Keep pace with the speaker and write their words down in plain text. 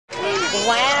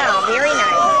Wow, very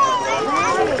nice.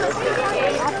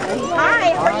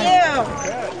 Hi, how are you?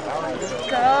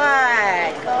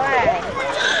 Good, good.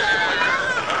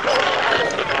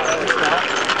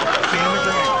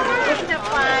 Isn't it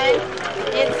fun?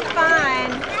 It's fun.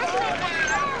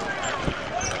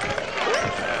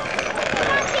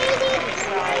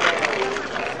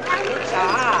 Good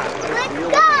job. Let's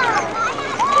go!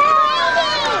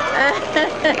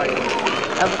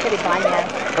 Oh, look at him on there.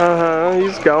 Uh-huh,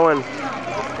 he's going.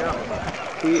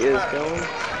 He is going.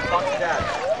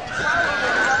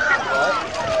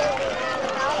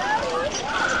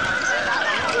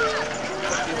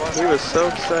 He was so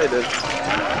excited.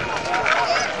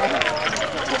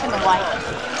 Taking the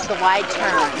wide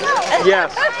turn. Yes.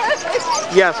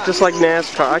 Yes, just like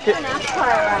NASCAR. I could.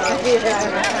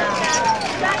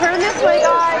 Turn this way,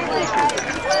 guys.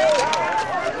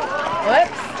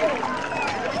 Whoops.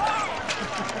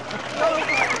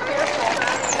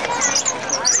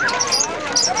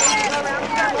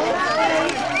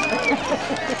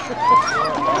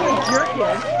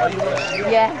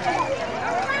 Yeah.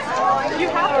 You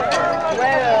have to.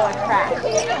 Whoa, crap.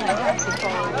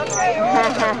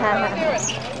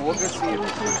 We'll go see you.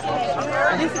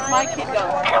 This is my kid going.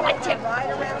 I don't want to.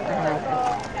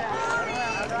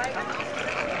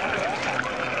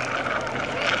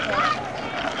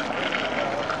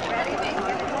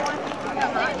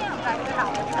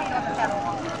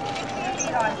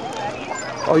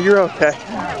 Oh, you're okay.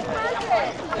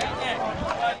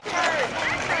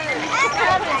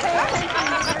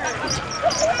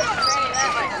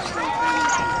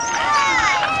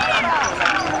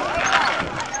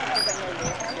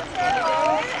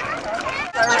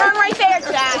 Turn right there,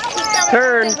 Jack.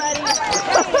 Turn. There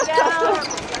you go.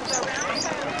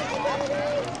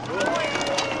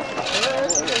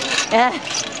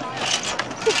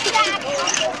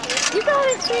 You got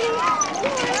it, sweetie.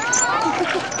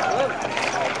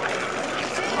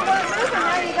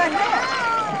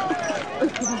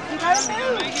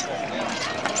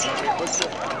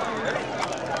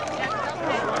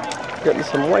 Getting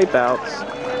some wipeouts.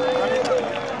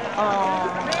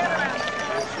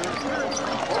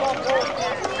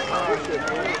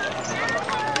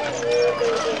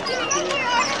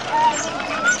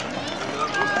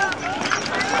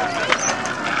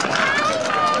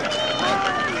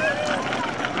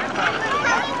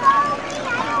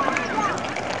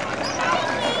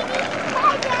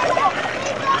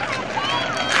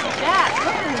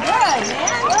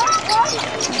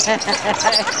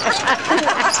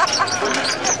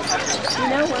 You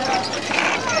know what?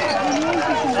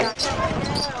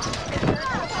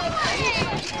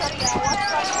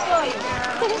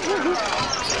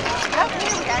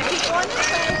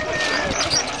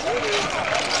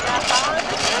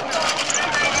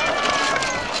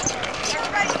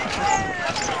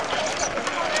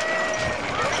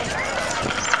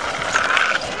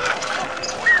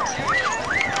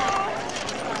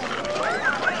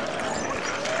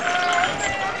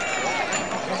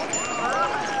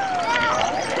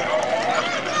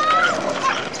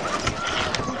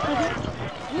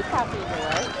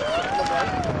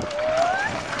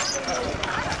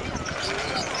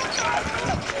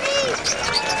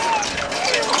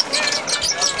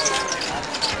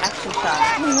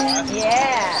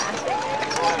 Yeah.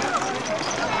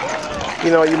 You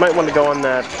know, you might want to go on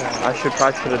that. I should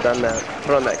have done that.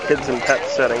 Put on that kids and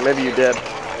pets setting. Maybe you did.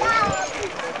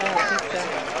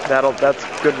 That's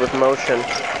good with motion.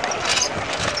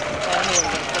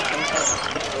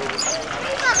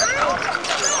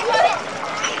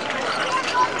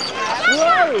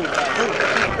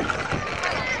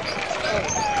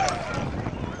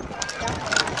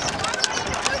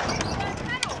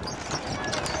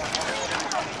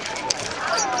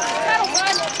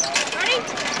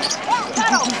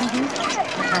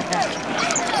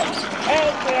 Hey,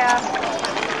 Cleo.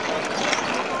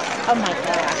 Oh my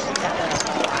gosh,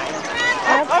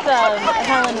 that's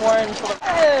Helen Warren's.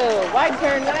 Oh, wide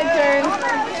turn, wide turn.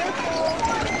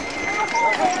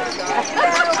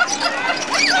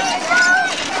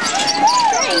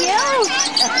 Hey, you.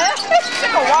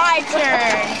 Took a wide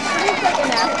turn. It's like a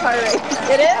NASCAR race.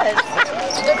 It is.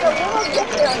 It's a little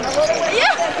different. A little bit.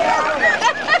 Yeah.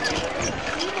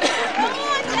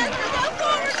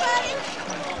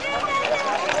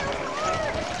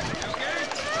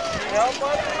 Help,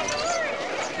 buddy?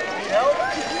 Help?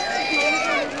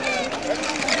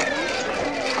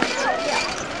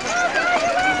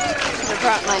 I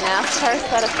brought my NASCAR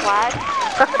set of flags.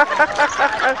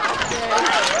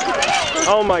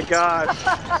 Oh my gosh.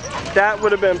 That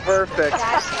would have been perfect.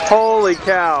 Holy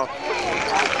cow.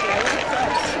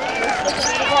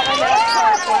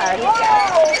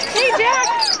 Hey, Jack.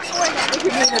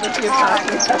 that a few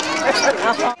copies.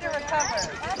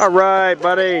 All right,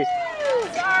 buddy.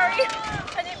 Sorry.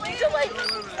 I didn't mean to like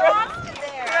drop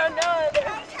there. Oh no.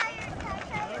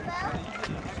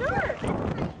 Sure.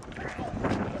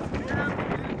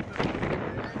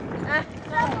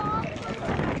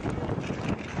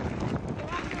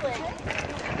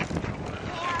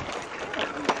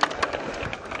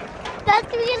 That's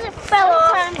because it fell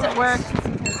off. Sometimes it works.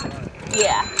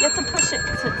 Yeah, you have to push it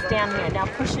so it's down here. Now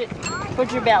push it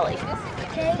towards your belly.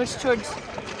 Push towards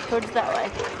that way.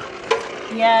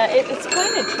 Yeah, it's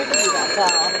kind of tricky, that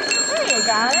ball. There you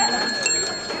got it.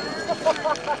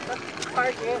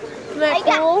 Isn't that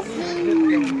cool?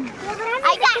 I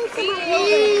got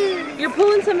food. You're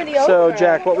pulling somebody over. So,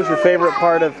 Jack, what was your favorite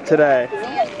part of today?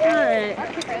 Alright.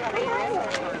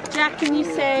 Jack, can you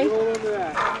say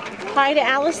hi to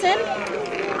Allison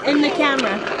in the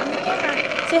camera?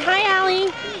 Say hi,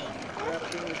 Allie.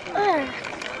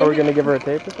 Are we going to give her a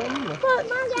tape or something? Well,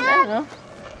 I don't know.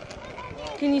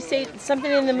 Can you say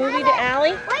something in the movie to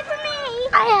Allie? Wait for me.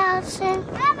 Hi, Allison.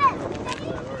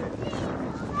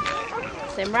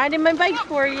 Say, I'm riding my bike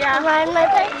for you. I'm riding my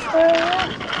bike for you.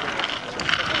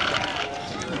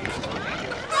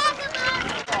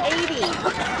 80.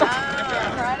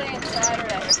 Friday and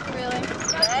Saturday. Really?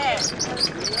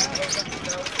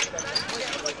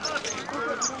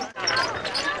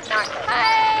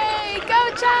 Hey, go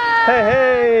Chuck! Hey,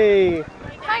 hey!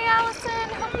 Hi, Allison.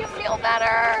 Hope you feel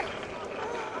better.